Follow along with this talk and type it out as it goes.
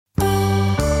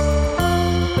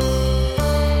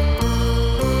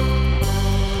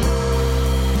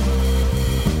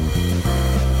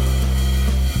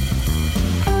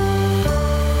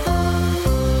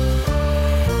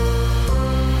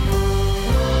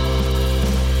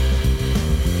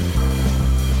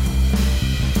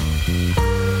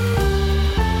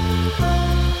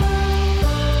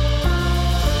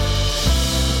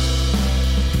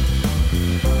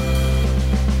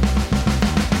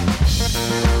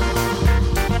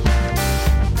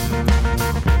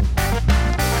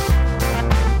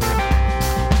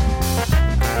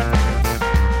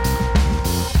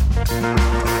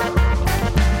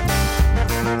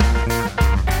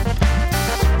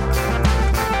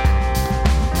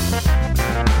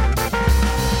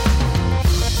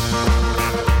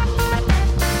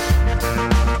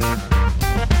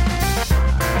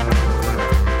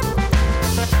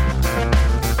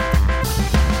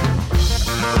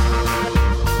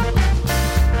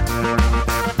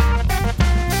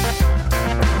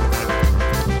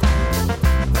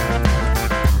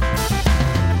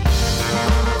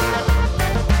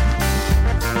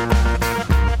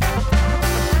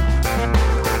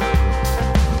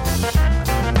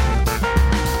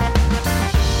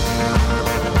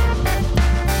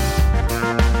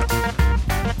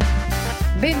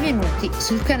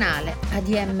sul canale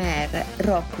ADMR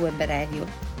Rock Web Radio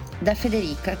da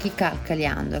Federica Kikal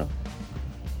Caliandro.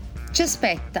 Ci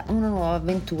aspetta una nuova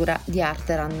avventura di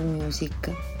arte random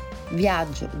music,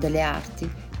 viaggio delle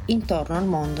arti intorno al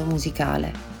mondo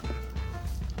musicale.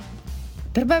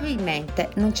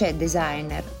 Probabilmente non c'è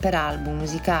designer per album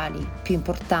musicali più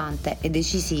importante e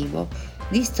decisivo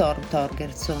di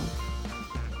Thorgerson.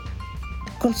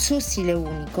 Col suo stile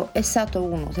unico è stato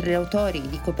uno tra gli autori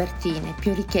di copertine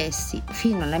più richiesti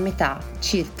fino alla metà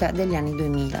circa degli anni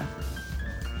 2000.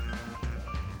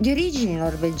 Di origini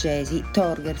norvegesi,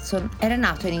 Thorgerson era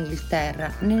nato in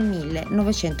Inghilterra nel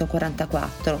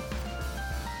 1944.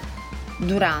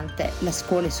 Durante le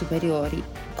scuole superiori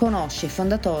conosce i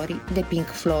fondatori dei Pink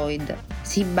Floyd,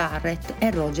 Syd Barrett e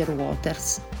Roger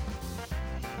Waters.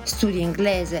 Studia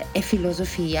inglese e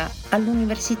filosofia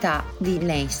all'Università di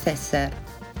Leicester,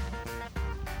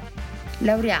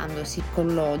 laureandosi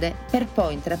con lode per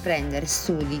poi intraprendere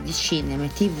studi di cinema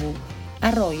e TV a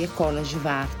Royal College of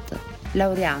Art,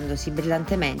 laureandosi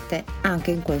brillantemente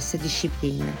anche in queste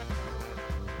discipline.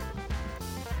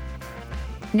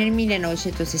 Nel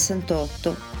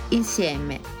 1968,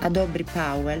 insieme ad Aubrey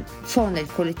Powell, fonda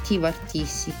il collettivo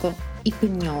artistico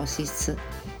Hypnosis,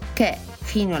 che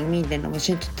fino al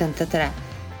 1983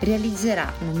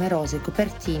 realizzerà numerose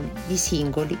copertine di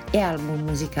singoli e album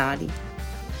musicali.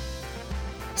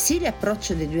 Stile e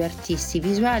approccio dei due artisti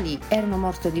visuali erano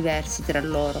molto diversi tra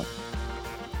loro.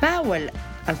 Powell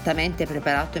altamente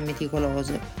preparato e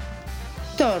meticoloso,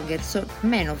 Thorgerson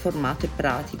meno formato e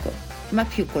pratico, ma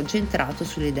più concentrato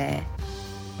sulle idee.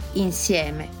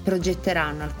 Insieme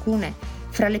progetteranno alcune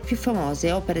fra le più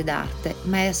famose opere d'arte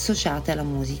mai associate alla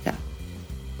musica.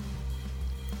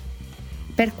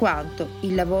 Per quanto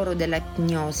il lavoro della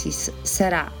Hypnosis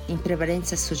sarà in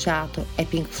prevalenza associato ai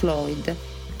Pink Floyd,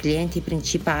 clienti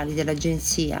principali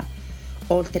dell'agenzia,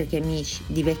 oltre che amici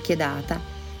di vecchia data,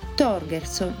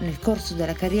 Thorgerson nel corso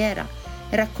della carriera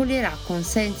raccoglierà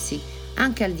consensi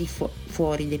anche al di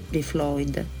fuori dei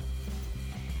Floyd.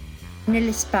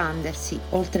 Nell'espandersi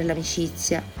oltre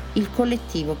l'amicizia, il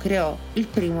collettivo creò il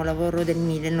primo lavoro del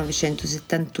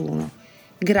 1971,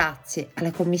 grazie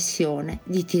alla commissione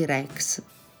di T-Rex.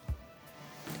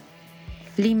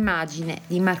 L'immagine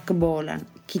di Mark Bolan,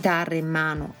 chitarra in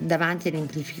mano davanti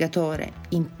all'amplificatore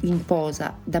in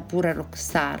posa da pura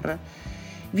rockstar,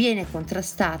 viene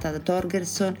contrastata da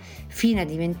Thorgerson fino a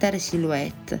diventare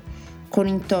silhouette, con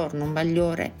intorno un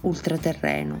bagliore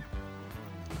ultraterreno.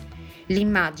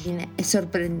 L'immagine è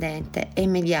sorprendente e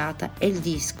immediata e il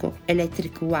disco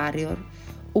Electric Warrior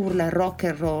urla rock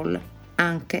and roll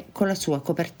anche con la sua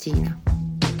copertina.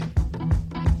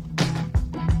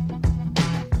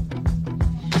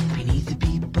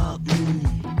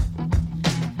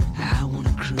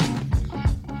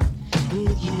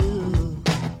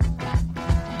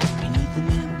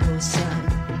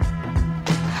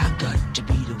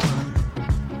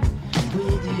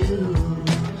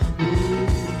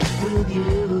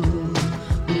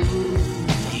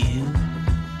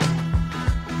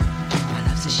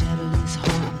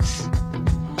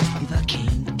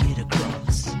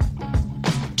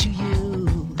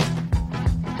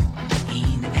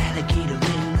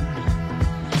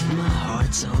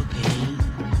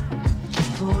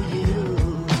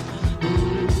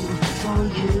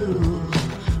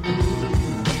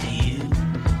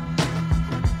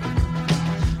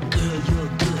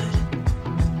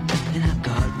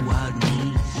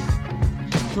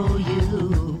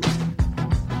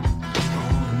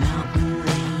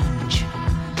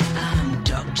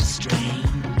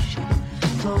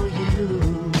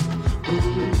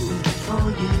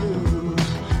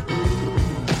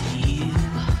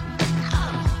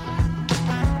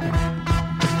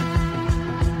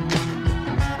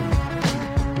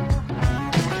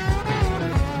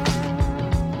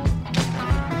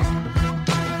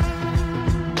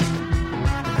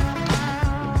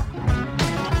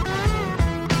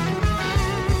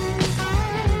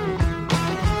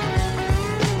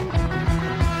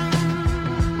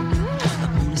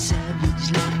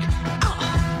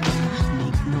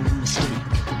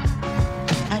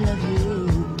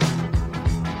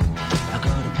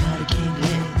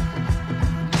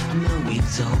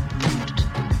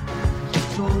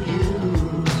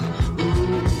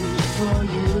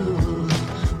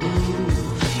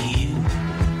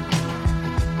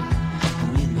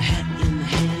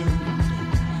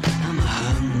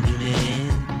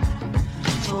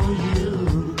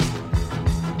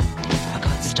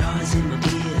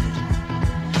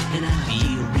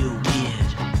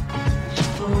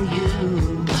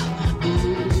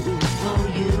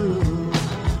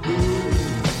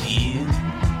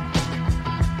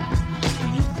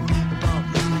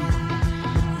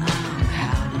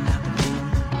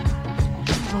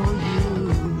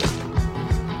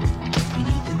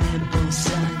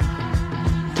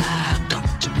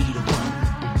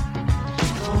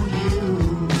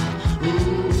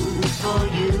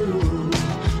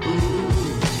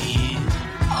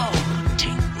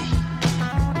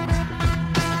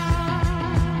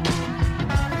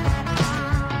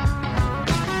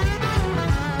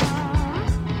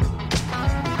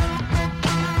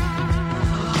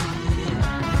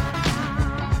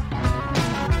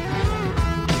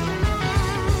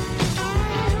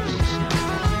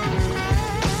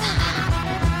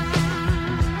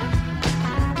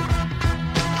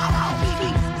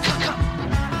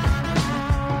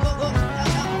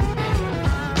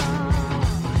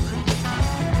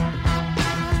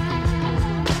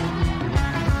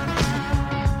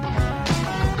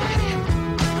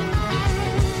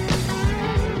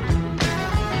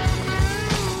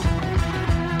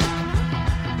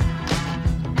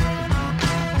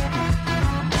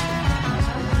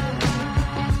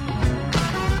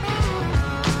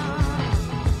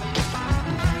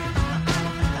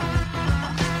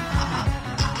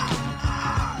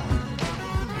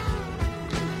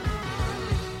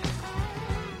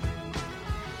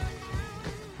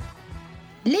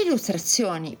 Le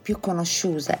illustrazioni più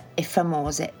conosciute e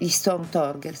famose di Storm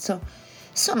Thorgerson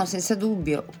sono senza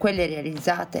dubbio quelle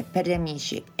realizzate per gli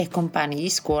amici e compagni di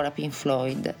scuola Pink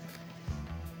Floyd.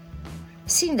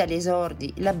 Sin dagli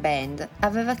esordi la band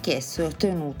aveva chiesto e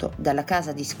ottenuto dalla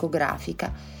casa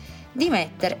discografica di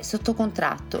mettere sotto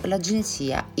contratto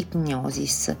l'agenzia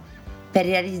Hipgnosis per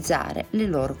realizzare le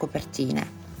loro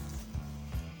copertine.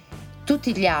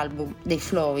 Tutti gli album dei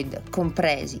Floyd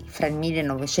compresi fra il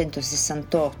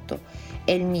 1968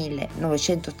 e il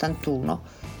 1981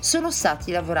 sono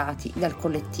stati lavorati dal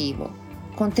collettivo,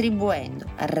 contribuendo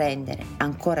a rendere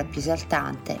ancora più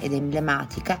esaltante ed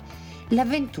emblematica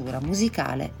l'avventura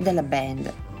musicale della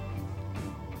band.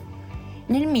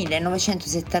 Nel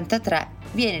 1973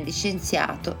 viene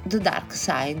licenziato The Dark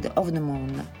Side of the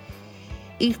Moon,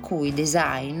 il cui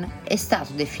design è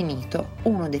stato definito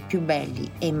uno dei più belli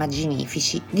e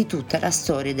immaginifici di tutta la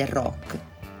storia del rock.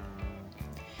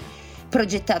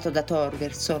 Progettato da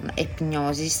Thorgerson e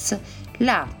Hipgnosis,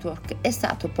 l'artwork è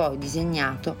stato poi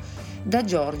disegnato da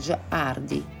George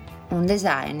Hardy, un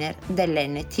designer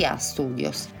dell'NTA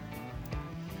Studios.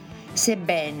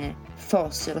 Sebbene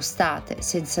fossero state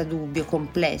senza dubbio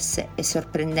complesse e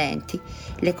sorprendenti,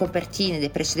 le copertine dei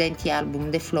precedenti album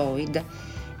dei Floyd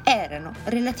erano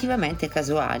relativamente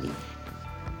casuali.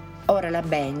 Ora la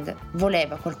band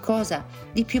voleva qualcosa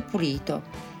di più pulito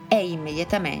e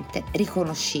immediatamente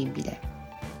riconoscibile.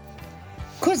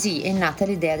 Così è nata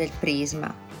l'idea del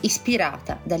prisma,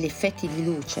 ispirata dagli effetti di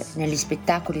luce negli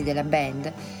spettacoli della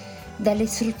band, dalle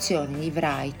istruzioni di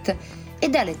Wright e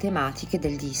dalle tematiche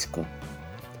del disco.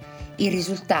 Il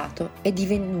risultato è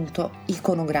divenuto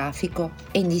iconografico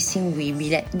e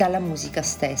indistinguibile dalla musica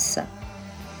stessa.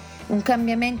 Un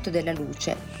cambiamento della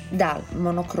luce dal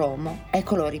monocromo ai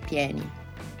colori pieni.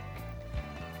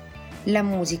 La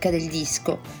musica del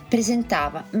disco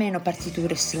presentava meno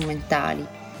partiture strumentali,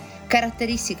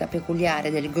 caratteristica peculiare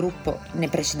del gruppo nei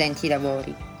precedenti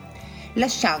lavori,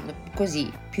 lasciando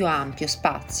così più ampio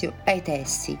spazio ai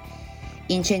testi,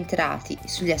 incentrati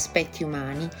sugli aspetti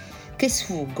umani che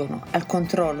sfuggono al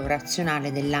controllo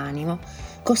razionale dell'animo,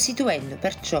 costituendo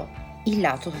perciò il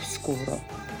lato oscuro,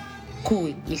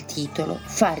 cui il titolo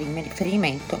fa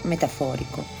riferimento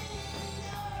metaforico.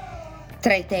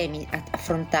 Tra i temi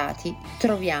affrontati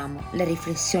troviamo le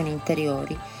riflessioni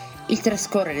interiori, il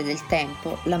trascorrere del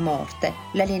tempo, la morte,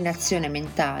 l'alienazione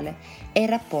mentale e il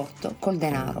rapporto col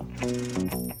denaro.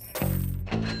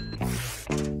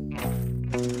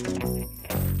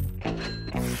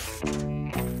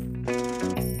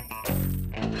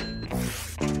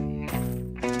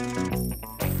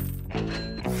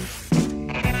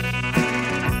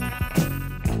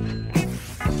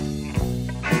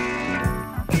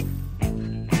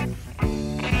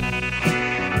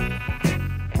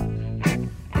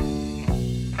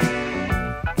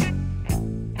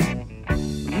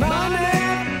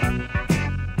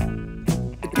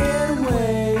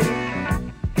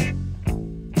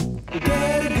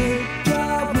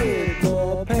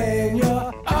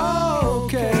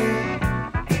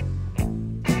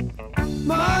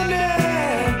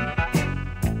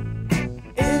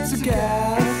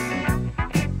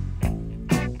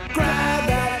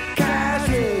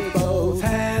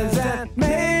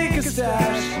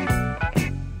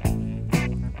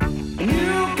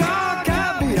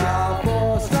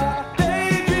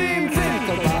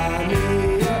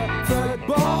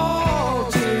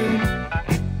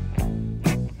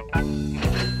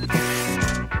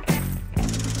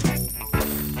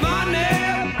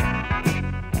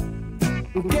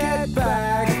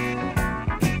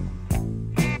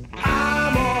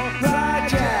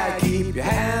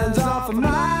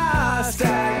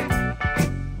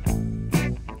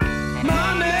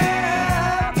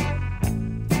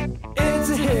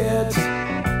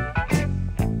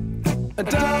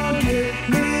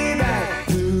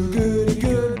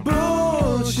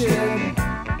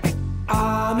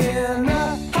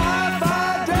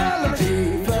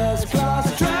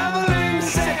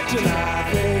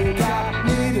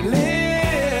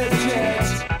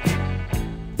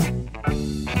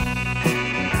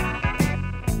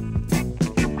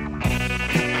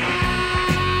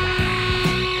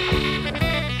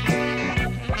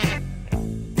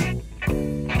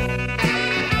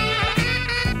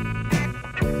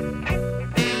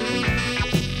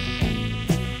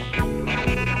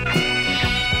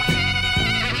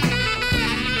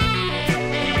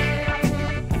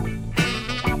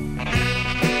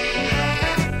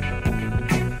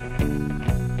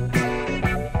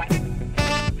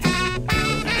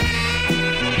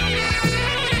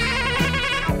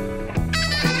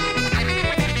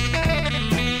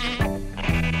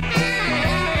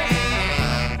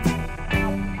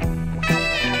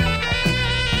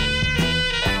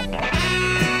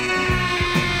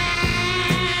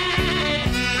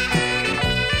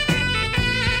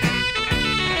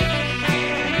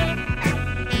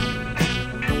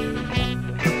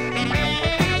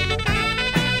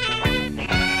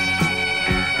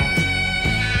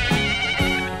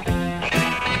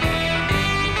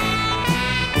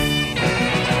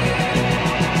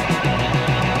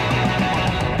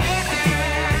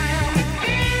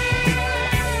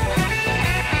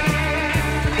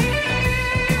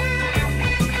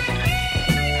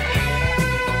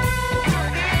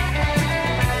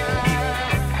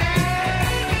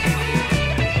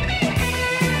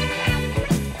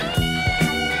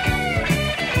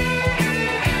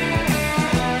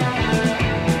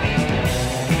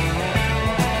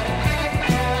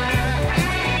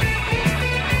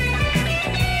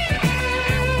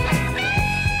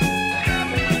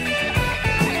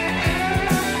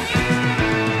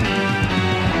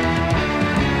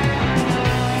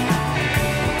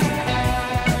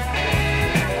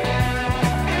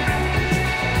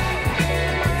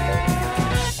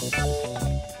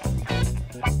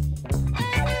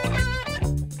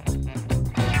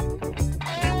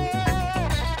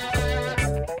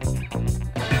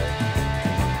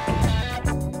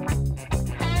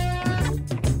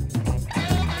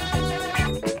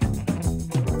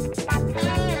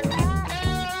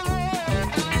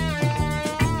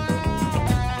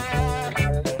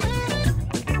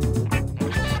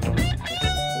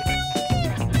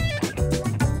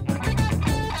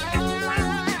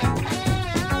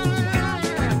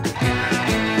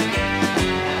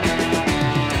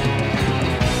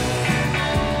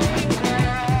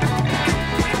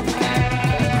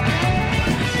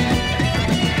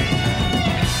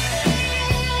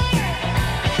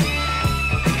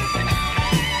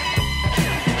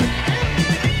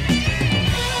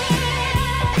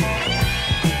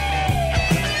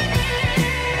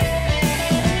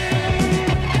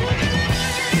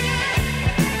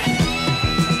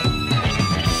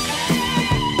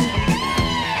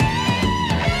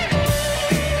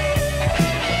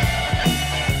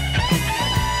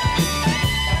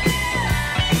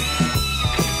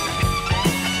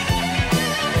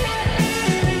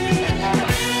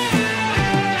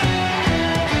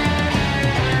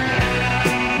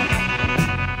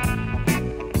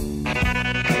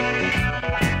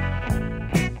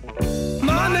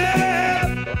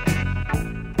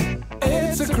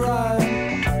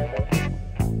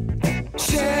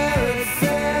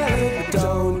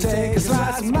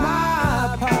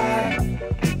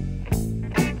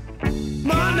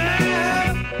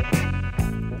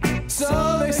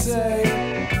 say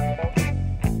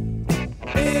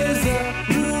is the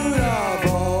root of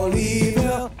all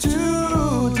evil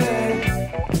today.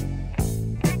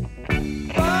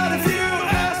 But if you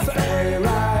ask for a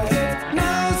rise, it's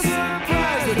no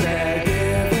surprise that they're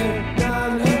giving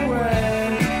none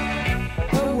away,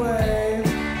 away,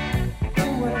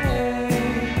 away,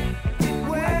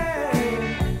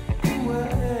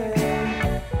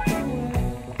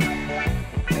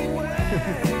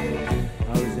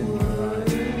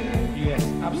 Yes,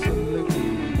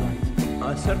 absolutely right. I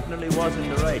certainly was in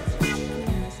the right.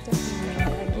 Yes, definitely.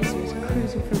 I guess he was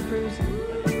cruising for bruising.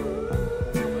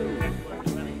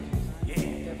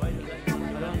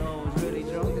 I don't know, I was really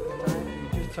drunk at the time.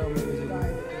 He just told me it was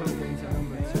put it into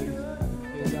number 2.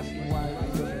 He was asking why it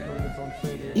wasn't put it on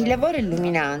 30. Il lavoro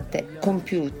illuminante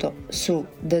compiuto su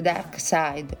The Dark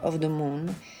Side of the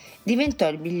Moon diventò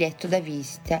il biglietto da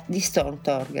visita di Storm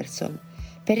Thorgerson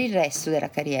per il resto della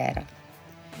carriera,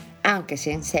 anche se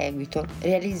in seguito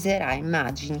realizzerà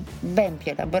immagini ben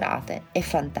più elaborate e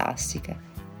fantastiche.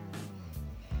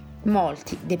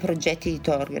 Molti dei progetti di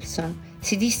Thorgerson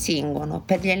si distinguono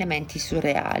per gli elementi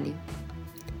surreali.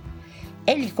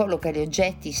 Egli colloca gli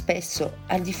oggetti spesso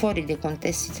al di fuori dei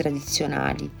contesti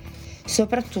tradizionali,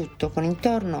 soprattutto con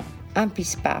intorno ampi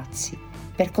spazi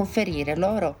per conferire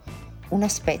loro un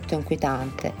aspetto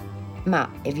inquietante, ma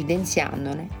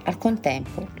evidenziandone al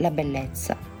contempo la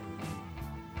bellezza.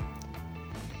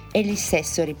 Egli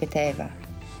stesso ripeteva: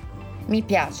 «Mi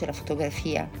piace la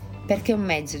fotografia perché è un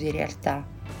mezzo di realtà,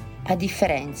 a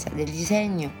differenza del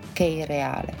disegno che è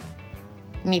irreale.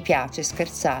 Mi piace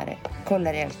scherzare con la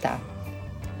realtà».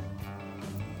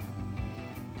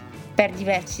 Per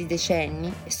diversi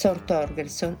decenni Storm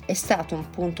Thorgerson è stato un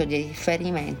punto di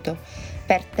riferimento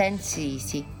per Ten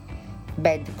City,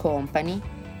 Bad Company,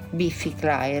 Biffy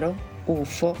Clyro,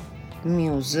 UFO,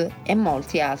 Muse e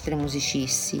molti altri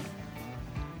musicisti.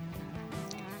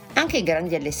 Anche i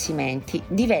grandi allestimenti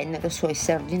divennero suoi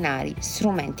straordinari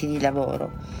strumenti di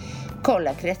lavoro, con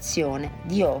la creazione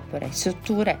di opere e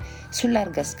strutture su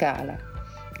larga scala,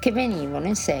 che venivano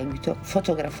in seguito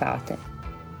fotografate.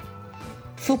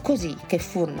 Fu così che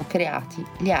furono creati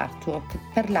gli artwork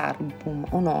per l'album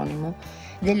omonimo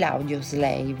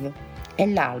dell'Audioslave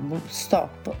e l'album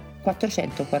Stop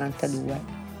 442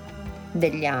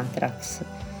 degli Anthrax,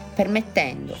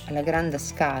 permettendo alla grande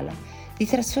scala di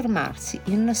trasformarsi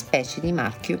in una specie di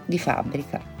marchio di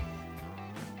fabbrica.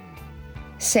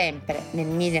 Sempre nel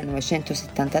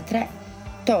 1973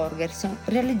 Thorgerson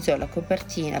realizzò la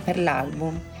copertina per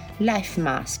l'album Life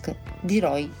Mask di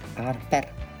Roy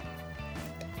Harper.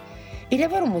 Il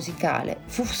lavoro musicale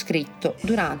fu scritto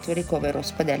durante un ricovero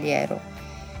ospedaliero,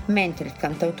 mentre il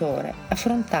cantautore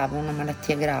affrontava una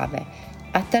malattia grave,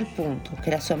 a tal punto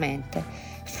che la sua mente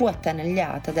fu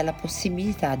attanagliata dalla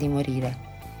possibilità di morire.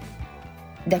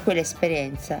 Da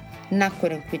quell'esperienza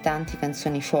nacquero inquietanti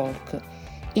canzoni folk,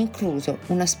 incluso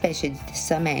una specie di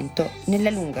testamento nella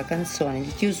lunga canzone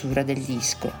di chiusura del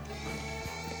disco.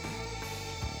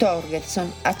 Thorgerson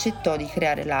accettò di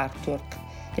creare l'artwork,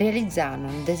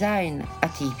 realizzando un design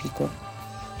atipico,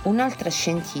 un'altra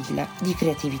scintilla di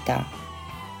creatività.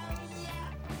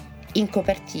 In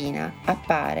copertina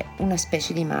appare una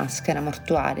specie di maschera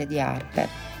mortuaria di Harper,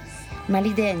 ma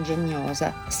l'idea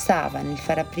ingegnosa stava nel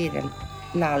far aprire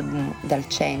l'album dal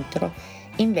centro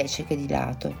invece che di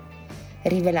lato,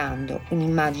 rivelando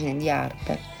un'immagine di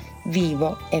Harper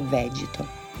vivo e vegeto.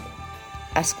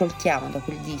 Ascoltiamo da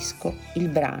quel disco il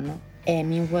brano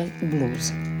Hemingway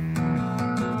Blues.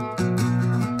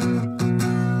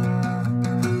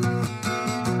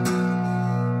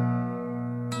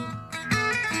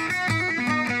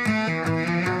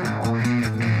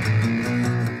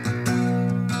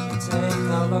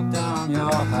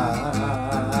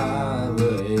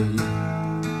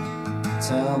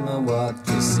 Tell me what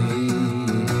you see.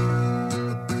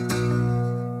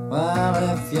 Well,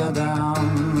 if you're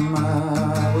down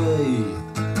my way,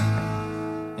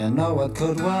 you know it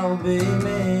could well be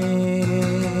me.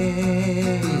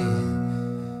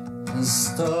 And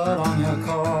stood on your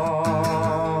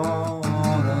corner,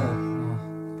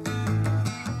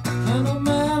 and a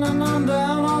man and I'm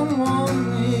down on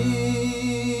one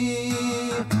knee,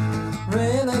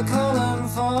 really calling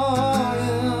for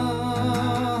you.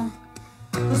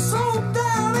 So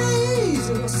damn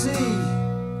easy to see.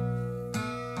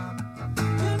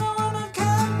 You know, and it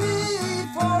can't be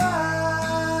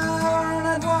forever, and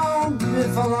it won't be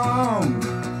for long.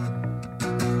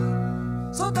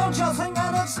 So don't you think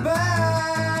that it's bad?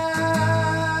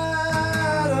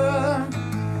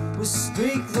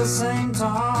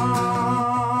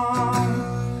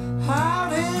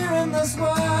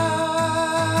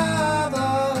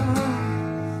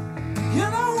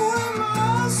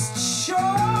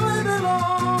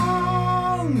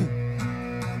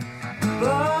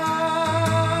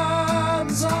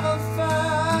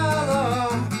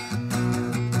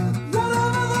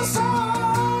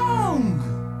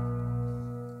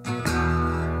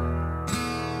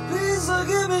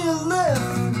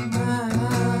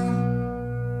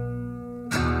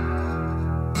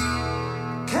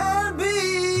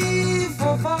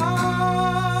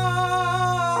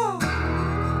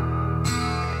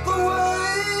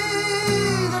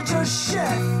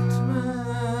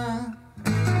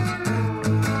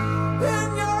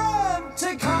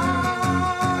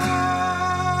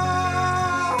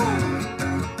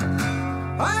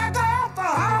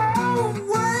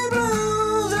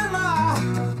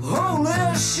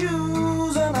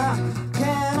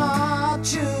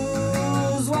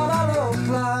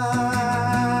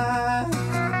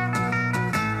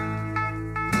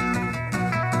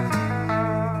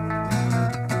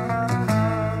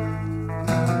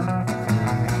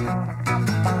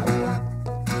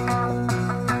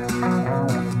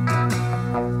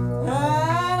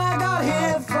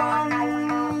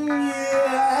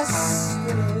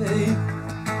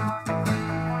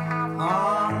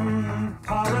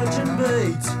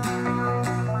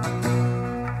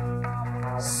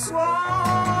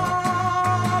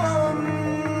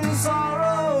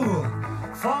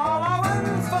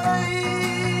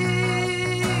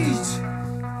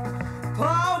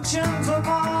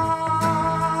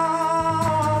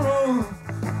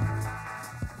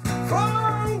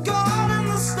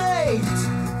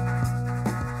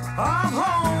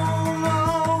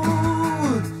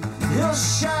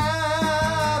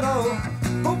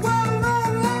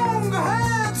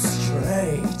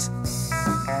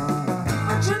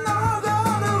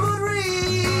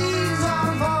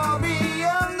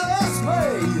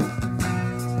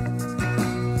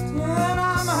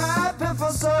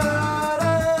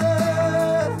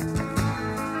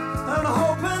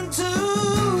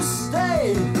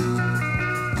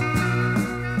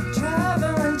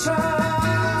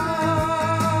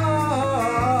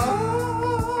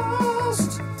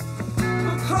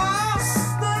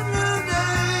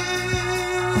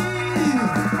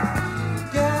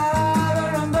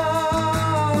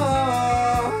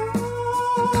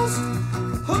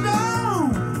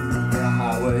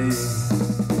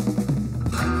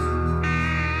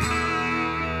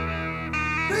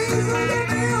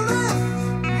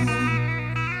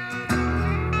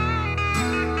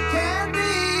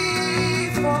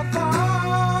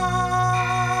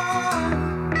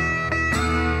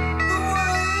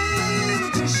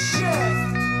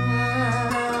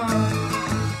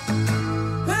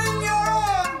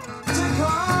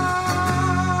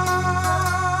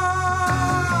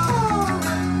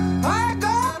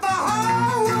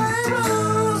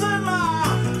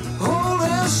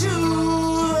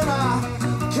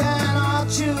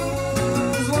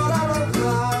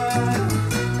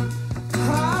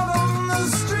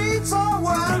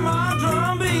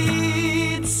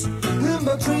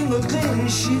 between the clean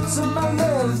sheets of my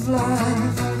love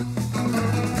life.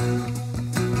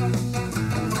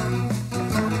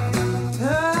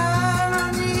 And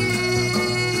I need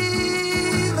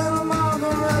little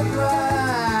Margaret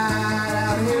right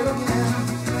out here again.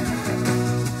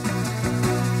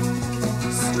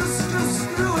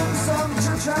 Screwing some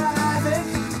traffic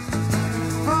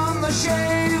from the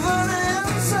shaven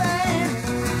insane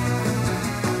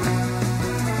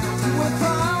with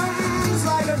thumbs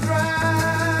like a dragnet.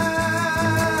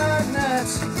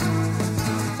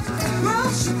 Well,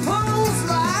 she pulls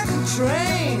like a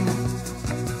train,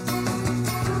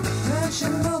 and she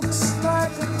looks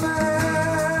like a magnet,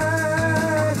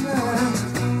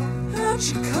 and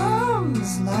she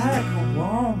comes like a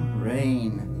warm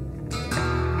rain.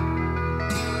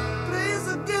 Please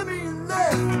give me your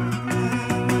left.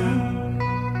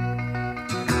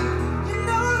 You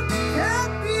know it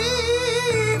can't be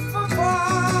for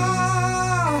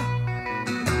far.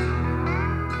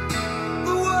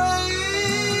 The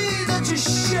way that you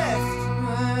shift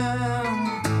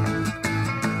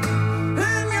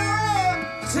in your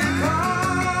empty car.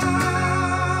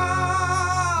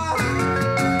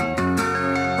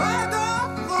 I got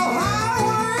the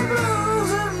highway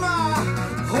blues in my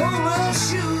homeless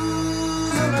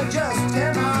shoes, and I just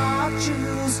cannot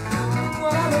choose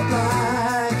what I look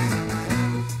like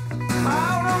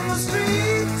out on the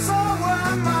streets or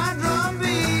where my drum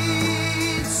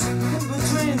beats in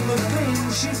between the clean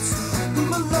sheets of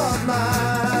my love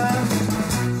life.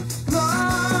 Love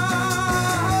life.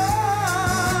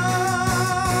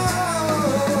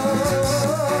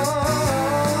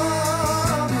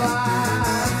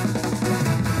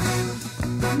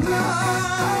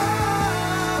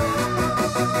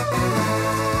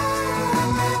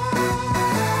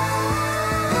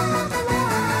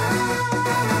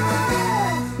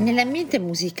 Nell'ambiente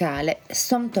musicale,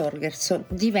 Thorgerson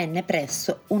divenne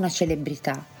presto una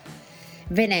celebrità,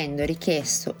 venendo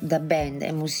richiesto da band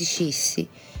e musicisti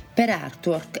per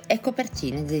artwork e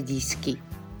copertine dei dischi.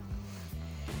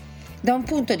 Da un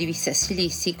punto di vista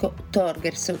stilistico,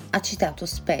 Thorgerson ha citato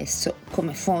spesso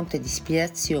come fonte di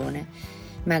ispirazione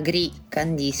Magritte,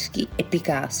 Kandinsky e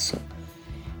Picasso,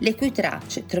 le cui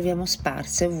tracce troviamo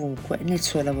sparse ovunque nel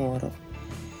suo lavoro,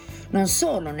 non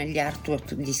solo negli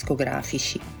artwork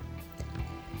discografici.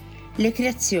 Le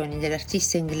creazioni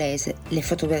dell'artista inglese, le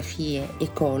fotografie e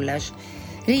i collage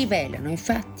rivelano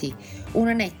infatti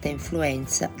una netta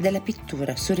influenza della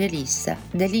pittura surrealista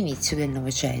dell'inizio del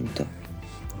Novecento.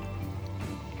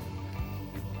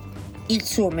 Il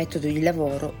suo metodo di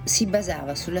lavoro si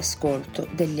basava sull'ascolto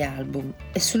degli album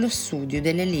e sullo studio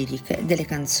delle liriche delle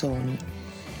canzoni,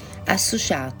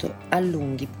 associato a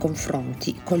lunghi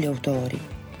confronti con gli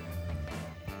autori.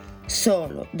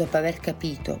 Solo dopo aver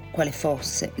capito quale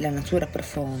fosse la natura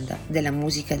profonda della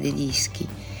musica dei dischi,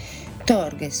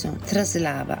 Thorgerson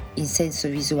traslava in senso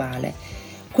visuale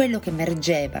quello che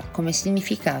emergeva come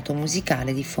significato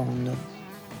musicale di fondo.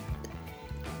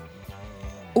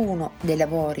 Uno dei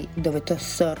lavori dove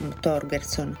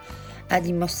Thorgerson ha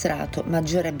dimostrato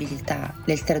maggiore abilità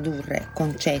nel tradurre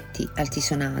concetti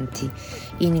altisonanti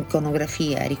in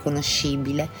iconografia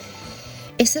riconoscibile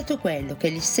è stato quello che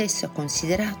egli stesso ha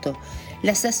considerato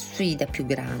la sua sfida più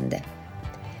grande.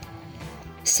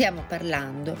 Stiamo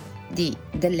parlando di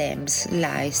The Lambs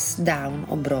Lies Down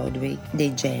on Broadway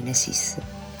dei Genesis.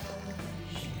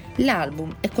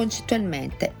 L'album è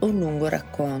concettualmente un lungo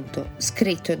racconto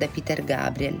scritto da Peter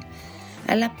Gabriel,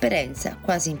 all'apparenza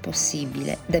quasi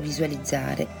impossibile da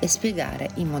visualizzare e spiegare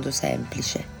in modo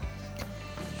semplice.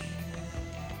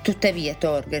 Tuttavia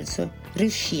Thorgerson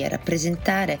riuscì a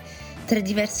rappresentare tre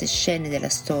diverse scene della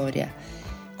storia,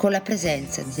 con la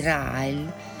presenza di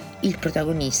Rael, il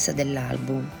protagonista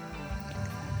dell'album.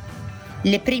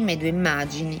 Le prime due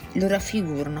immagini lo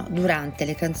raffigurano durante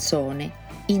le canzoni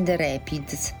In the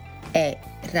Rapids e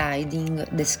Riding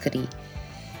the Scree,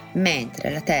 mentre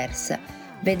la terza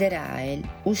vede Rael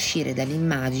uscire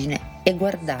dall'immagine e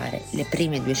guardare le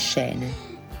prime due scene.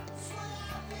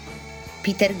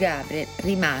 Peter Gabriel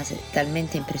rimase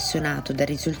talmente impressionato dal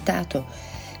risultato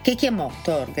che chiamò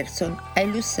Thorgerson a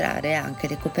illustrare anche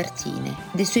le copertine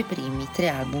dei suoi primi 3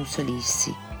 album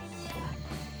solisti.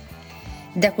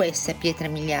 Da questa pietra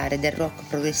miliare del rock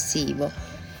progressivo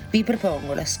vi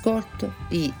propongo l'ascolto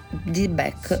di The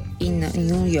Back in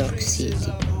New York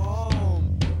City.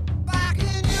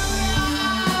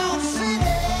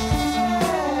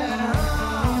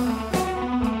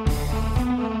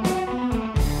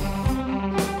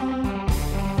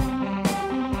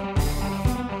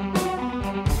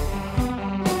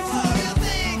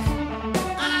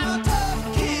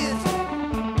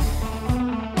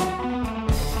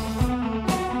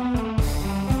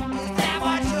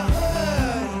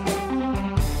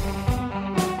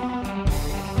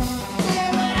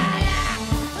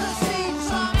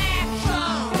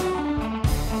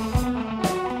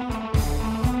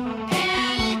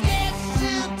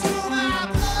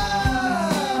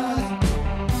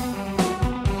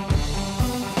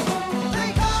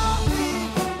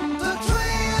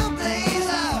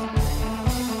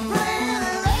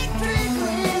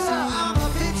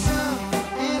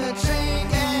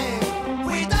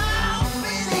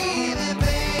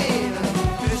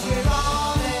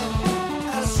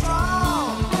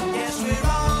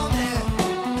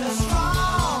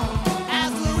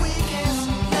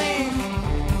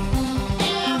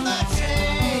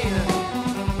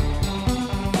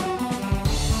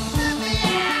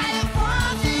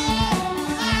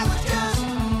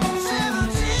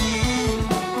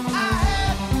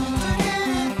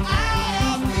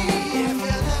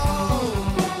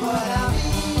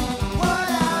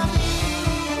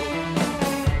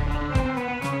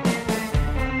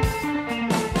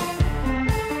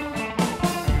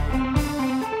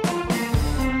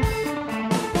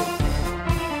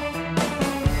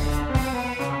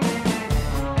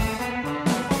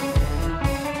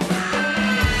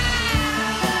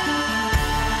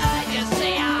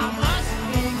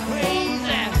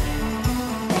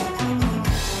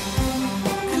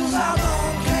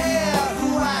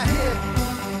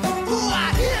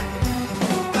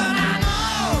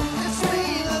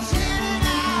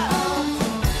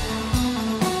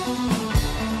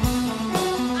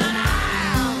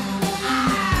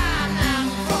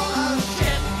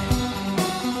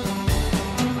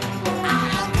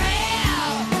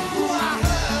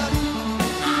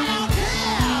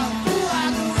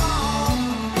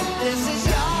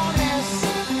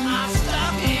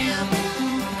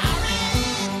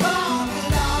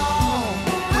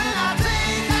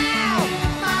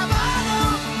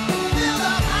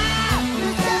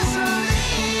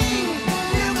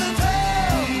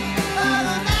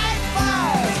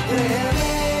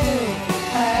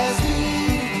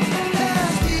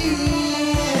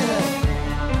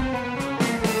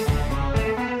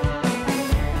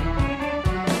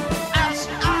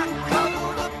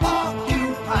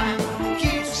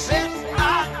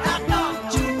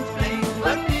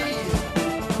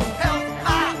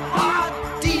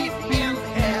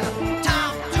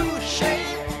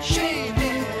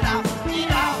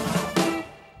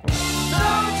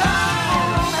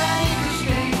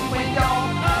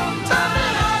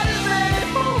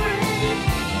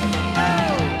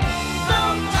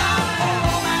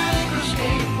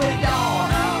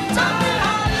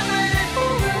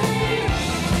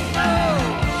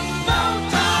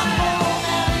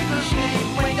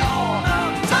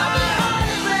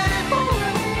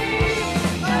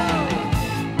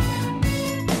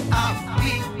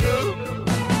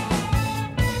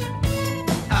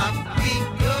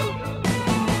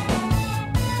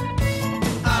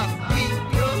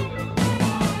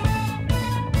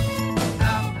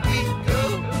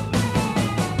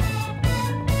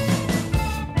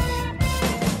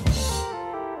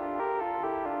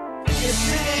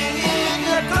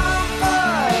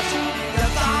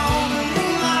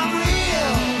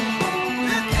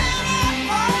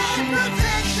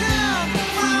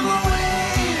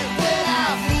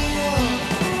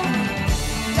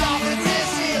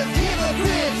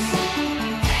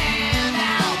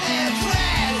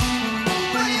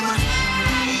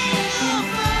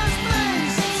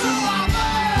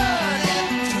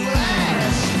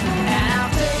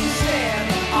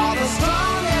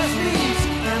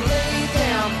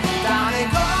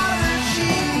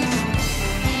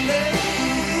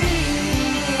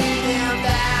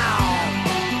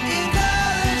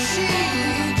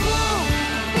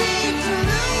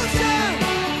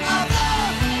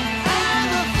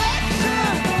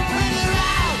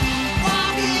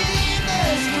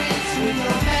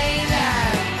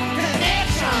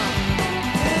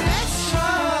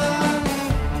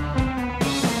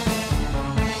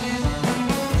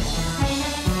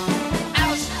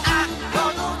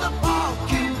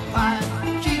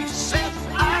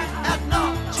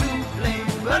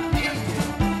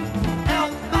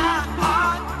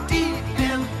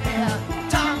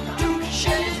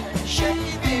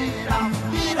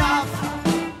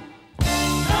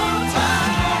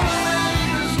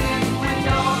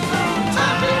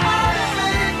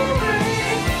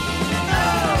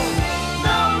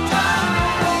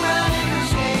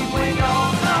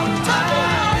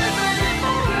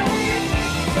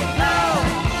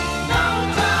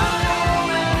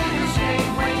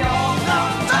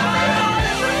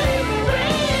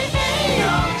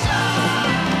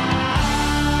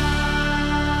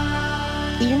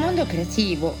 Il mondo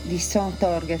creativo di Stone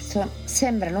Thorgerson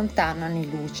sembra lontano anni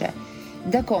luce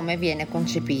da come viene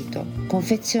concepito,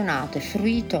 confezionato e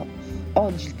fruito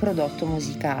oggi il prodotto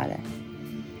musicale.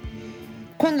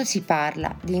 Quando si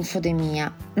parla di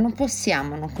infodemia non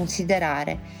possiamo non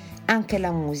considerare anche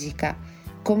la musica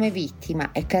come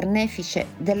vittima e carnefice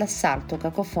dell'assalto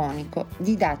cacofonico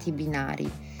di dati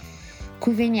binari,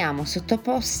 cui veniamo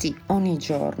sottoposti ogni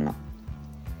giorno.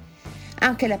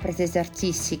 Anche la pretesa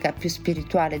artistica più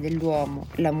spirituale dell'uomo,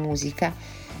 la musica,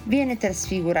 viene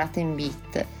trasfigurata in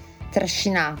beat,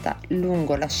 trascinata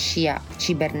lungo la scia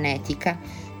cibernetica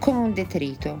come un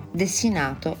detrito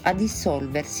destinato a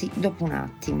dissolversi dopo un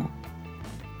attimo.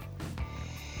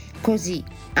 Così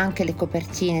anche le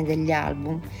copertine degli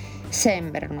album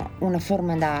sembrano una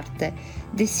forma d'arte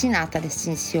destinata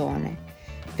all'estinzione,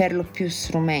 per lo più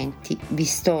strumenti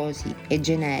vistosi e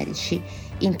generici,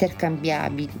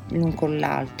 intercambiabili l'un con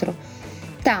l'altro,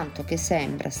 tanto che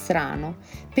sembra strano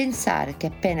pensare che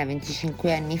appena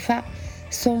 25 anni fa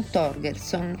Stone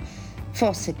Thorgerson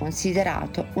fosse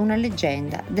considerato una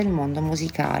leggenda del mondo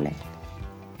musicale.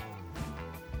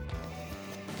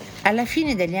 Alla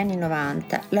fine degli anni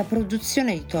 90 la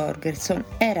produzione di Thorgerson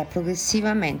era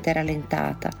progressivamente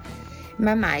rallentata,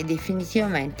 ma mai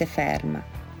definitivamente ferma.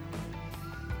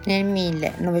 Nel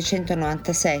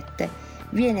 1997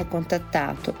 viene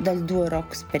contattato dal duo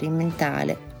rock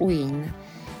sperimentale Win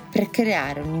per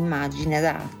creare un'immagine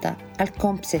adatta al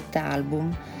concept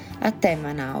album a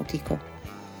tema nautico,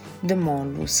 The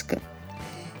Mollusk.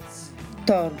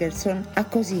 Thorgerson ha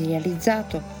così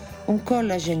realizzato un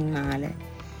collage animale,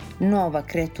 nuova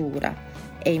creatura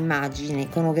e immagine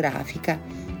iconografica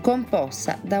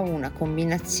composta da una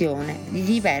combinazione di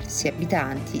diversi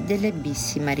abitanti degli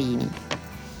abissi marini.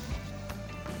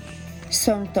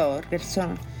 Stone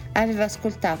Thorgerson aveva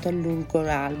ascoltato a lungo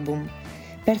l'album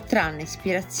per trarne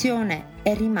ispirazione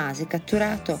e rimase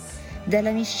catturato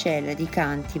dalla miscela di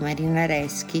canti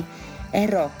marinareschi e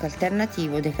rock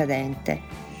alternativo decadente,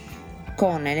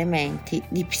 con elementi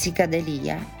di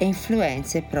psicadelia e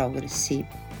influenze progressive.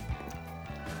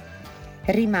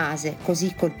 Rimase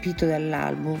così colpito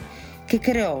dall'album che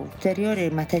creò ulteriore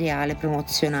materiale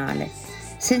promozionale,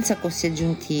 senza costi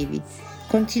aggiuntivi,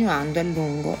 continuando a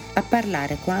lungo a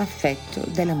parlare con affetto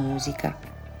della musica.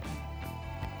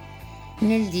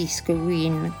 Nel disco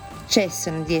Win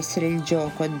cessano di essere il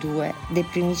gioco a due dei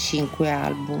primi 5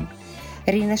 album,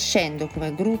 rinascendo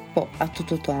come gruppo a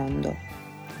tutto tondo.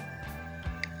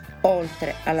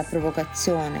 Oltre alla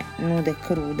provocazione nuda e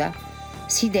cruda,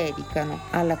 si dedicano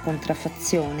alla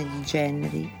contraffazione di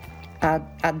generi,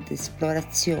 ad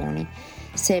esplorazioni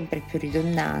sempre più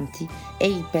ridondanti e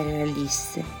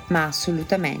iperrealiste, ma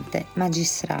assolutamente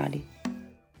magistrali.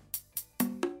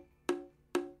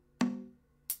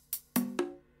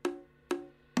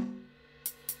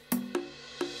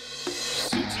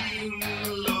 Sitting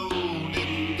alone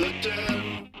in the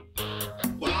den,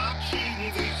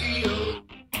 watching the eel.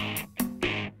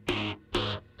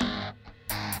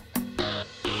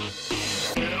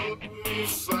 Help me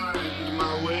find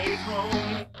my way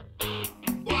home,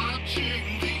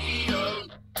 watching the eel.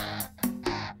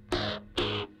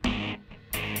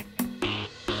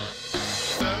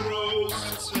 Arrows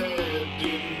its head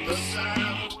in the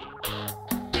sand,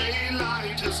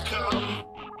 daylight has come.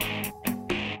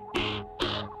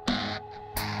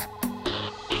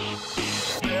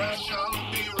 There shall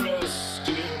be rest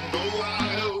in a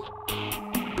while.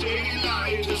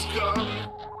 Daylight has come.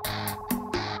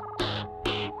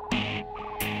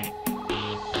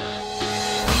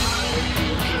 I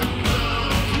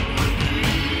cannot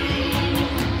reveal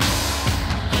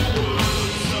the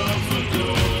words of a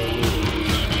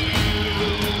golden eel.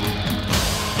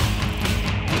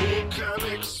 Who can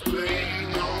explain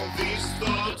all these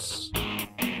thoughts?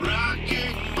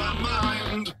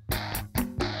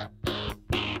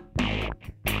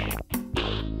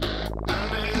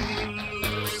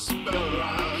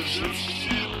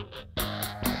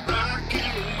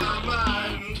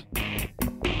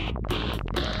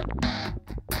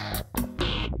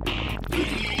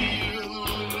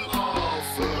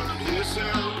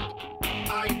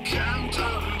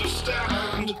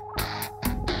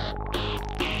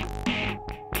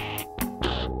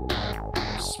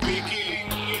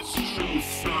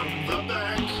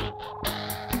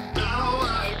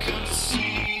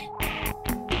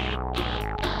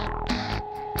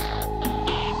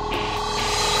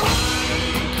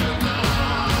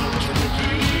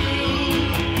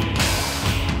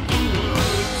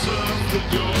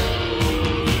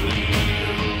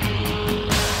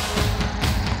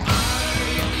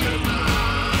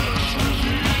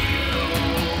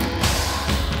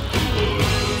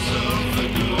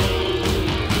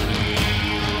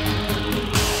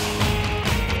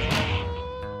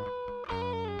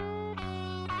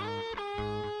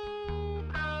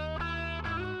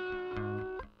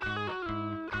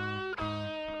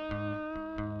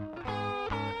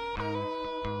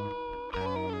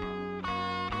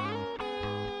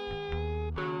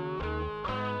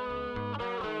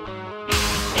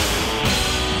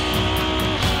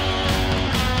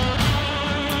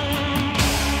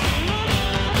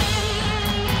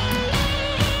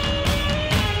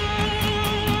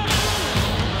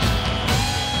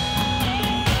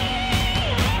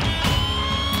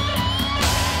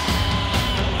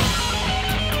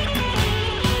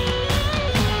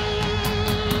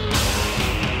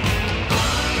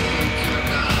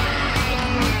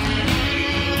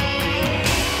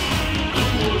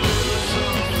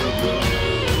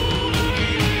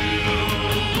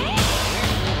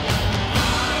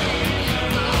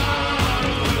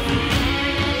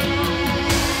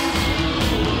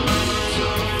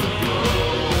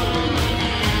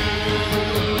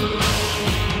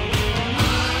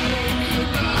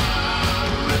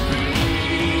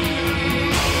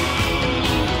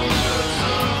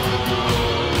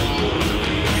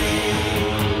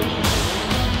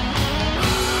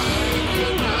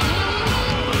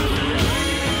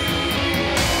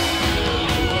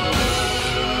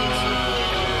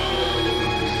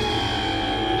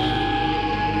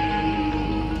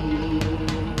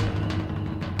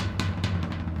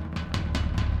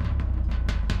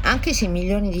 Anche se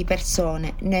milioni di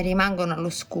persone ne rimangono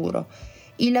all'oscuro,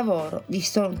 il lavoro di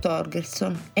Storm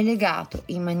Thorgerson è legato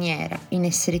in maniera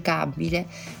inestricabile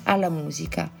alla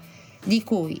musica, di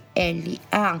cui egli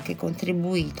ha anche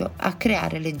contribuito a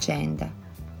creare leggenda.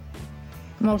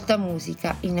 Molta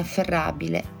musica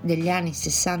inafferrabile degli anni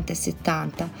 60 e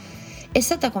 70 è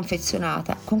stata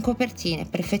confezionata con copertine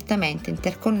perfettamente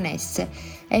interconnesse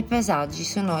ai paesaggi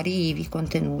sonori ivi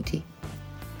contenuti.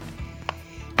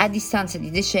 A distanza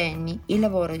di decenni, il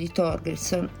lavoro di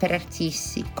Thorgerson per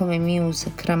artisti come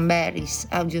Muse, Cranberries,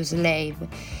 Audioslave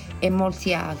e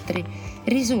molti altri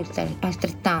risulta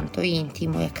altrettanto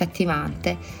intimo e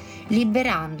accattivante,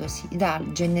 liberandosi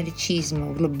dal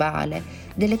genericismo globale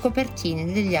delle copertine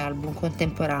degli album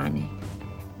contemporanei.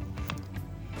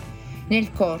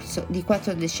 Nel corso di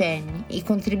 4 decenni, i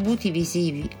contributi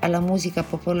visivi alla musica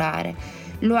popolare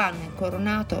lo hanno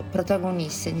incoronato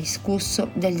protagonista indiscusso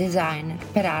del design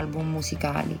per album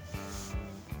musicali.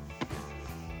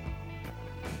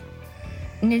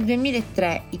 Nel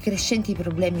 2003 i crescenti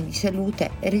problemi di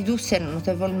salute ridussero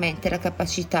notevolmente la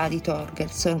capacità di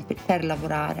Thorgerson per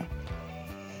lavorare.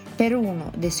 Per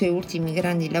uno dei suoi ultimi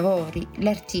grandi lavori,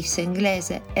 l'artista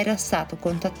inglese era stato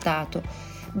contattato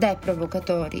dai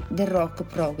provocatori del rock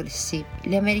progressive,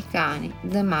 gli americani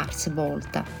The Mars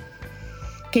Volta,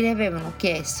 che gli avevano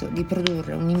chiesto di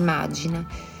produrre un'immagine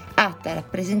atta a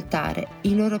rappresentare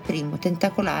il loro primo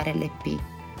tentacolare LP,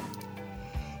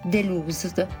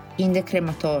 Delused in the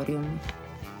Crematorium.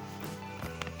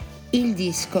 Il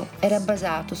disco era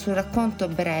basato sul racconto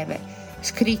breve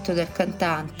scritto dal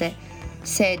cantante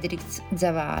Cedric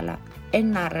Zavala e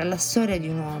narra la storia di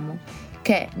un uomo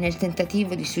che, nel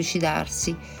tentativo di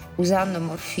suicidarsi usando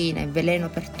morfina e veleno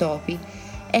per topi,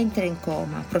 entra in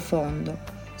coma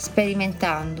profondo,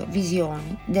 sperimentando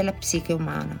visioni della psiche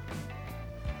umana.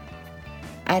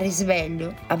 Al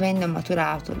risveglio, avendo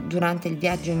maturato durante il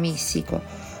viaggio mistico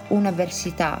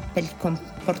un'avversità per il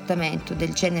comportamento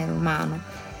del genere umano,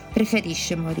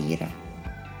 preferisce morire.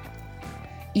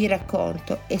 Il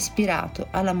racconto è ispirato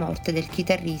alla morte del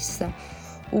chitarrista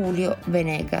Julio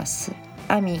Venegas,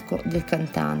 amico del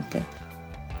cantante.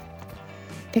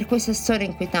 Per questa storia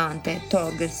inquietante,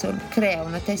 Thorgerson crea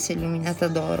una testa illuminata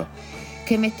d'oro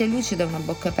che mette luce da una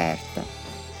bocca aperta.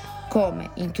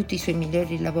 Come in tutti i suoi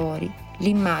migliori lavori,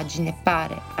 l'immagine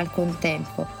pare al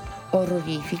contempo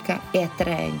orrorifica e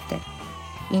attraente,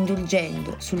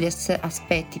 indulgendo sugli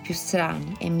aspetti più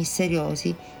strani e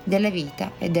misteriosi della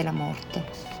vita e della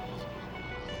morte.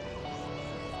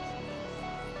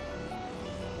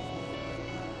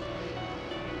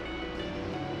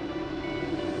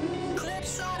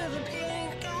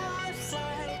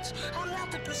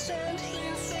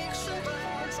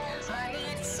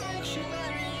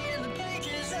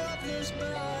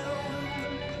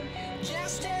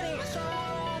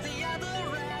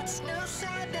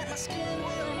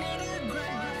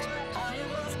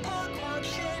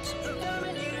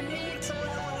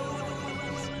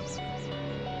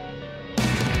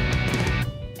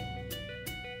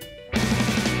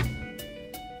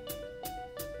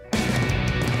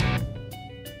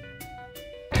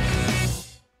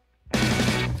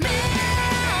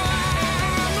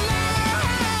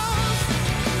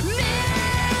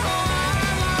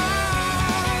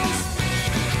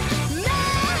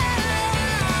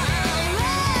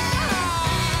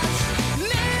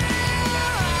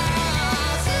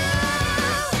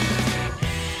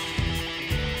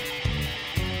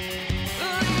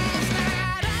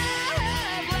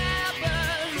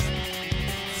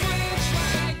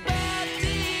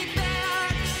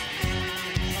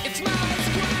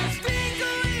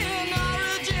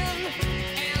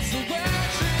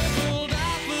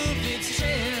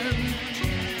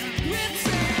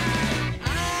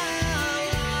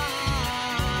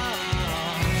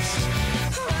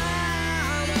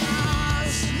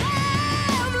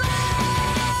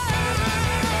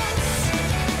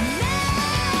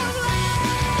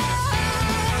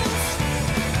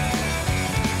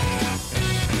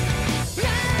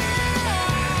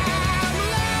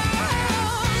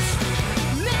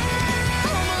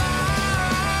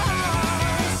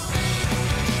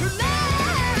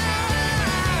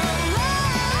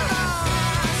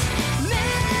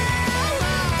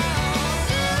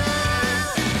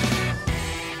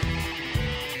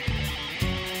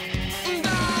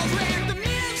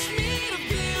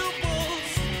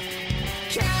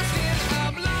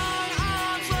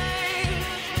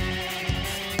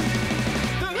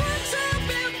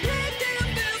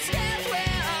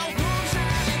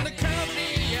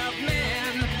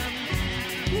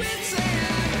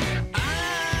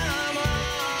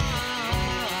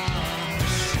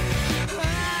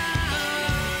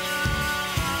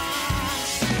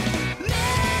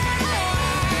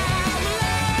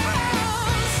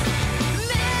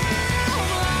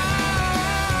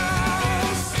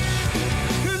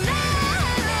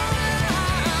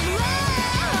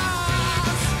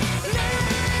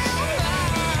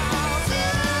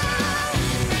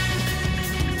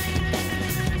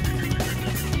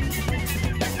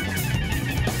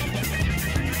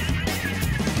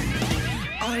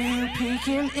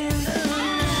 Peeking in the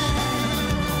night.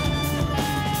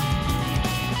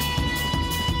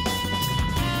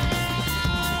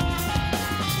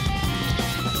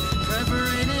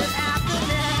 Perforated at the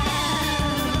neck.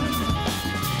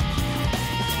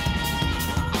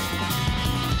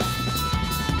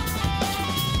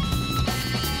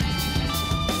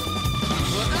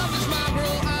 Well, of this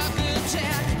mongrel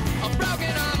architect, a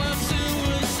broken arm of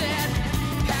suicide,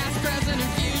 past, present,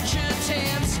 and future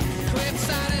tense,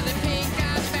 cliffside of the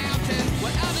pink-eyed fountain.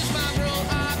 Well, of this mongrel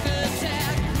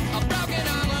architect, a broken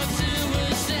arm of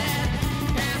suicide,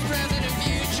 past, present, and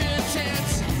future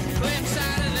tense,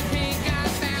 cliffside of the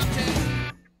pink-eyed fountain.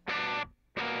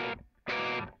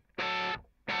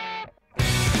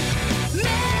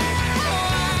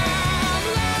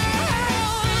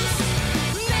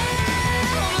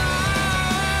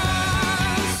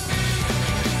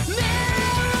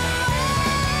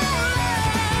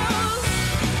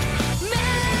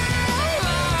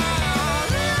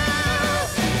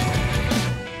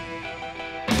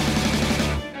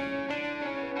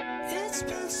 It's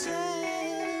been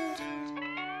said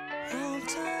long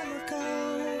time ago,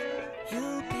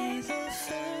 you'll be the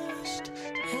first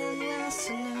and last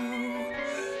to know.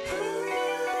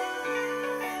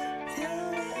 You'll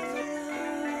never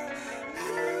know.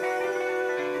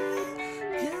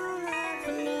 You'll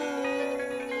never know.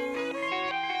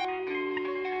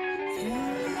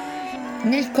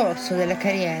 Nel corso della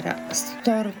carriera,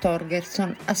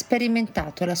 Thorgerson ha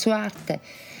sperimentato la sua arte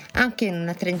anche in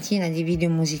una trentina di video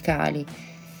musicali,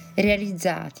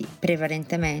 realizzati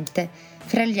prevalentemente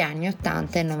fra gli anni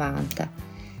 80 e 90,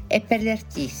 e per gli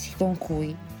artisti con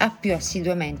cui ha più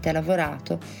assiduamente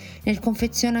lavorato nel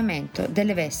confezionamento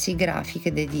delle vesti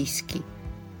grafiche dei dischi.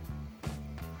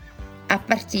 A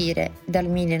partire dal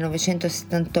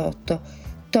 1978,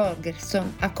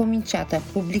 Thorgerson ha cominciato a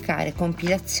pubblicare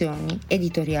compilazioni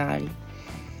editoriali,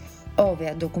 ove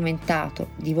ha documentato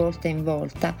di volta in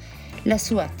volta la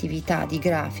sua attività di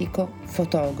grafico,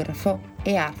 fotografo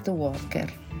e art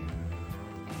worker.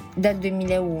 Dal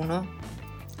 2001,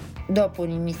 dopo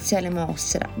un'iniziale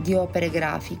mostra di opere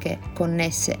grafiche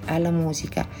connesse alla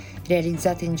musica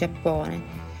realizzate in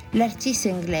Giappone, l'artista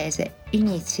inglese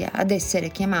inizia ad essere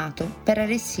chiamato per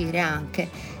allestire anche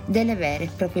delle vere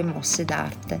e proprie mostre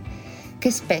d'arte,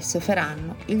 che spesso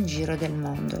faranno il giro del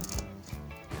mondo.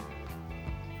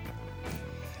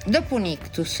 Dopo un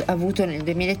ictus avuto nel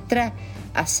 2003,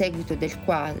 a seguito del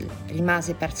quale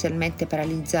rimase parzialmente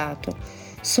paralizzato,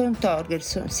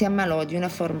 Thorgerson si ammalò di una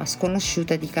forma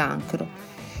sconosciuta di cancro,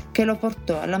 che lo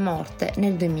portò alla morte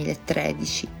nel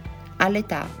 2013,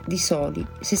 all'età di soli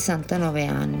 69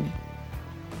 anni.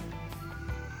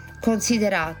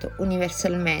 Considerato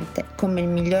universalmente come il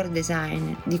miglior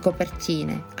designer di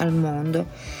copertine al mondo,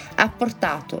 ha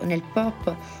portato nel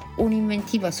pop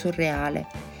un'inventiva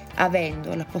surreale,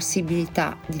 avendo la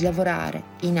possibilità di lavorare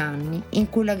in anni in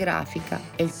cui la grafica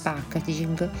e il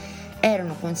packaging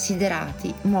erano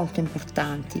considerati molto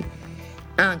importanti,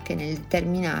 anche nel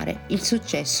determinare il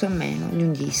successo o meno di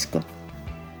un disco.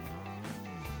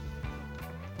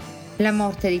 La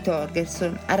morte di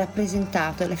Thorgerson ha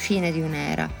rappresentato la fine di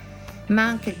un'era, ma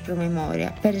anche il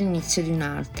promemoria per l'inizio di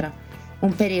un'altra,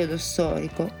 un periodo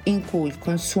storico in cui il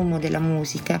consumo della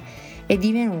musica è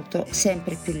divenuto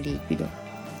sempre più liquido.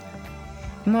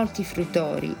 Molti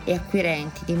fruitori e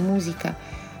acquirenti di musica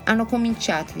hanno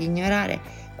cominciato ad ignorare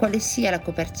quale sia la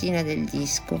copertina del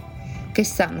disco che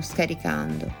stanno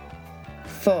scaricando.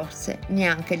 Forse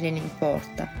neanche gliene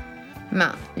importa,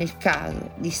 ma nel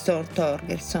caso di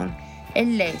Thorgerson è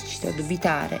lecito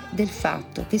dubitare del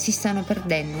fatto che si stanno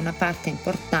perdendo una parte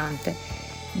importante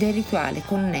del rituale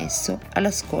connesso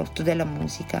all'ascolto della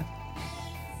musica.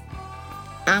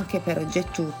 Anche per oggi è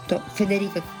tutto.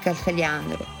 Federica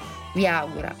Kikal vi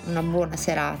augura una buona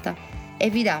serata e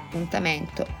vi dà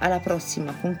appuntamento alla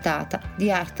prossima puntata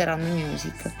di Art Around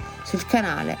Music sul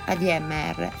canale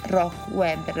ADMR Rock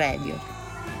Web Radio.